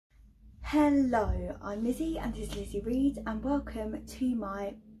Hello, I'm Lizzie and this is Lizzie Reads, and welcome to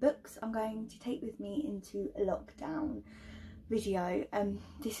my books I'm going to take with me into lockdown video.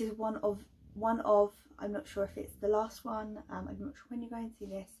 This is one of I'm not sure if it's the last one, I'm not sure when you're going to see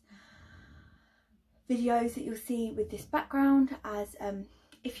this, videos that you'll see with this background, as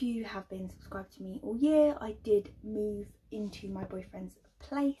if you have been subscribed to me all year, I did move into my boyfriend's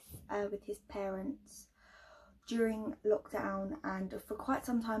place with his parents during lockdown, and for quite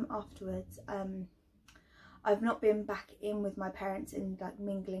some time afterwards. I've not been back in with my parents and like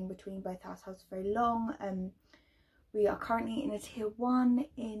mingling between both households for very long. We are currently in a tier 1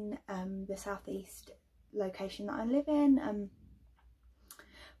 in the southeast location that I live in.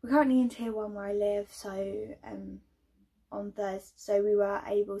 We're currently in tier 1 where I live, so on Thursday, so we were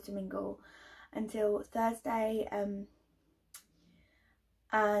able to mingle until Thursday,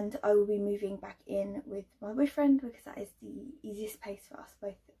 and I will be moving back in with my boyfriend because that is the easiest place for us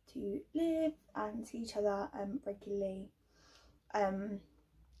both to live and see each other regularly, and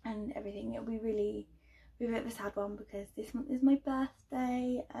everything. It'll be a bit of a sad one because this month is my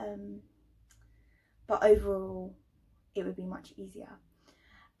birthday, but overall it would be much easier.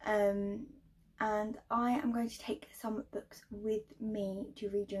 And I am going to take some books with me to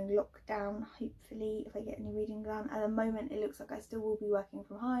read during lockdown, hopefully, if I get any reading done. At the moment it looks like I still will be working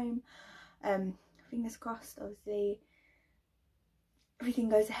from home. Fingers crossed, obviously everything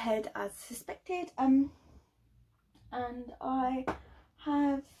goes ahead as suspected. And I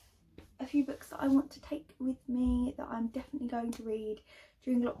have a few books that I want to take with me that I'm definitely going to read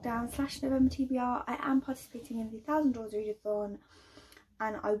during lockdown / November TBR. I am participating in the $1,000 readathon,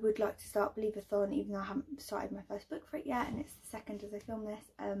 and I would like to start Believeathon, even though I haven't started my first book for it yet, and it's the second as I film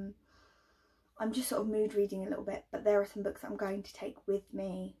this. I'm just sort of mood reading a little bit, but there are some books that I'm going to take with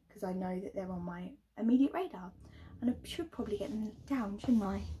me because I know that they're on my immediate radar, and I should probably get them down, shouldn't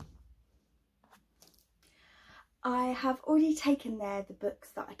I? I have already taken there the books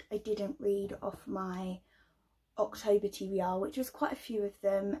that I didn't read off my October TBR, which was quite a few of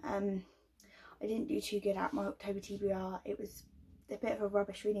them. I didn't do too good at my October TBR. It was a bit of a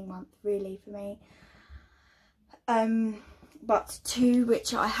rubbish reading month really for me, but two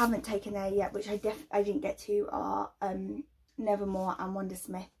which I haven't taken there yet, which I didn't get to, are Nevermoor and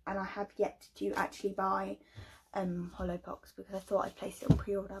Wundersmith, and I have yet to actually buy Hollowpox because I thought I'd placed it on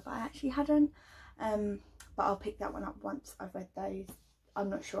pre-order, but I actually hadn't. But I'll pick that one up once I've read those. I'm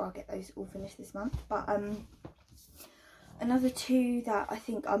not sure I'll get those all finished this month, but another two that I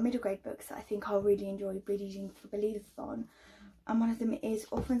think are middle grade books that I think I'll really enjoy reading for Believeathon, and one of them is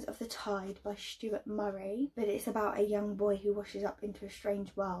Orphans of the Tide by Stuart Murray, but it's about a young boy who washes up into a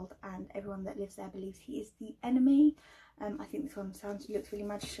strange world and everyone that lives there believes he is the enemy. I think this one looks really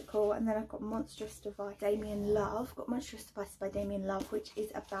magical. And then I've got Monstrous by Damien Love. Got Monstrous Devices by Damien Love, which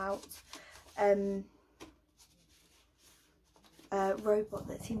is about a robot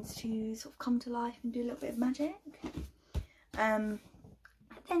that seems to sort of come to life and do a little bit of magic.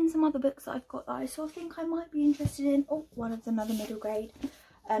 Then some other books that I've got that I sort of think I might be interested in. Oh, one of them, another middle grade,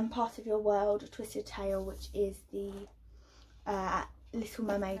 Part of Your World, A Twisted Tale, which is the Little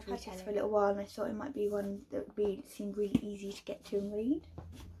Mermaid retest for a little while, and I thought it might be one that would seem really easy to get to and read.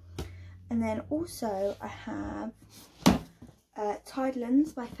 And then also I have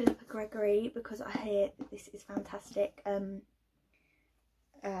Tidelands by Gregory, because I hear that this is fantastic. What's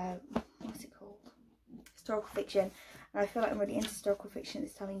it called? Historical fiction. And I feel like I'm really into historical fiction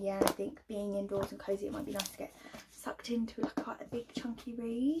this time of year, and I think being indoors and cosy, it might be nice to get sucked into like quite a big chunky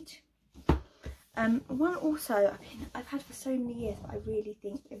read. One also I've had for so many years, but I really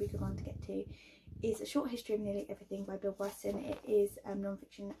think it'd be a good one to get to, is A Short History of Nearly Everything by Bryson. It is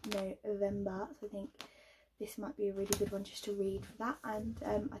non-fiction November, so I think this might be a really good one just to read for that, and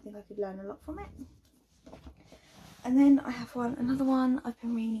I think I could learn a lot from it. And then I have another one I've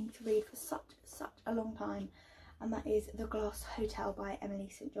been meaning to read for such a long time, and that is The Glass Hotel by Emily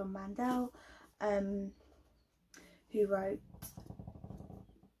St John Mandel, who wrote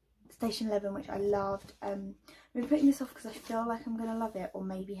Station 11, which I loved. I've been putting this off because I feel like I'm going to love it or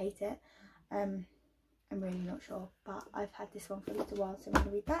maybe hate it. I'm really not sure, but I've had this one for a little while, so I'm going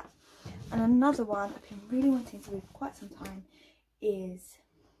to read that. And another one I've been really wanting to read for quite some time is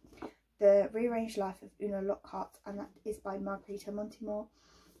The Rearranged Life of Una Lockhart, and that is by Margarita Montimore.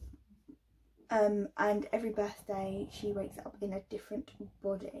 And every birthday she wakes up in a different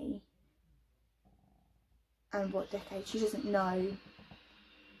body, and what decade she doesn't know.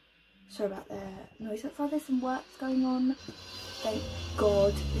 Sorry about the noise outside, there's some works going on. Thank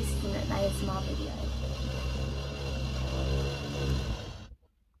God this isn't an ASMR video.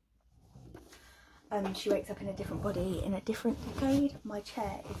 she wakes up in a different body in a different decade. My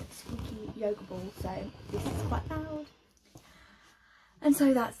chair is a squeaky yoga ball, so this is quite loud. And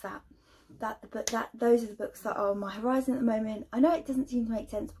so that's that. Those are the books that are on my horizon at the moment. I know it doesn't seem to make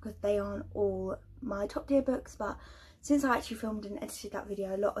sense because they aren't all my top tier books, but since I actually filmed and edited that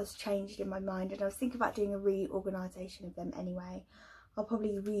video, a lot has changed in my mind, and I was thinking about doing a reorganisation of them anyway. I'll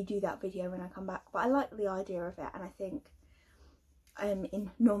probably redo that video when I come back, but I like the idea of it, and I think in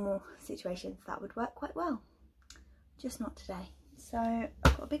normal situations that would work quite well, just not today. So I've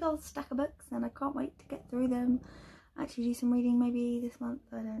got a big old stack of books and I can't wait to get through them, actually do some reading maybe this month.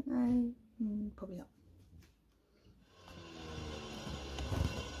 I don't know, probably not.